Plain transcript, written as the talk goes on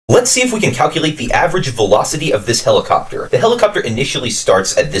Let's see if we can calculate the average velocity of this helicopter. The helicopter initially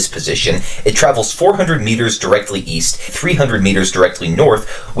starts at this position. It travels 400 meters directly east, 300 meters directly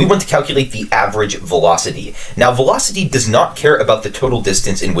north. We want to calculate the average velocity. Now, velocity does not care about the total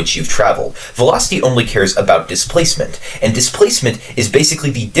distance in which you've traveled. Velocity only cares about displacement, and displacement is basically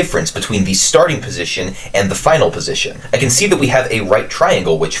the difference between the starting position and the final position. I can see that we have a right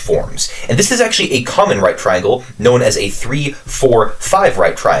triangle which forms, and this is actually a common right triangle known as a 3, 4, 5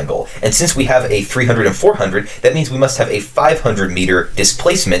 right triangle. And since we have a 300 and 400, that means we must have a 500 meter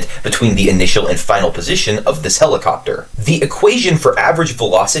displacement between the initial and final position of this helicopter. The equation for average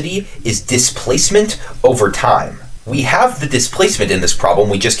velocity is displacement over time. We have the displacement in this problem,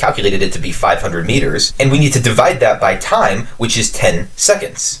 we just calculated it to be 500 meters, and we need to divide that by time, which is 10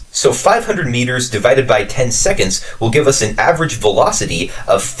 seconds. So 500 meters divided by 10 seconds will give us an average velocity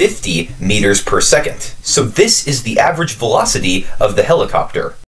of 50 meters per second. So this is the average velocity of the helicopter.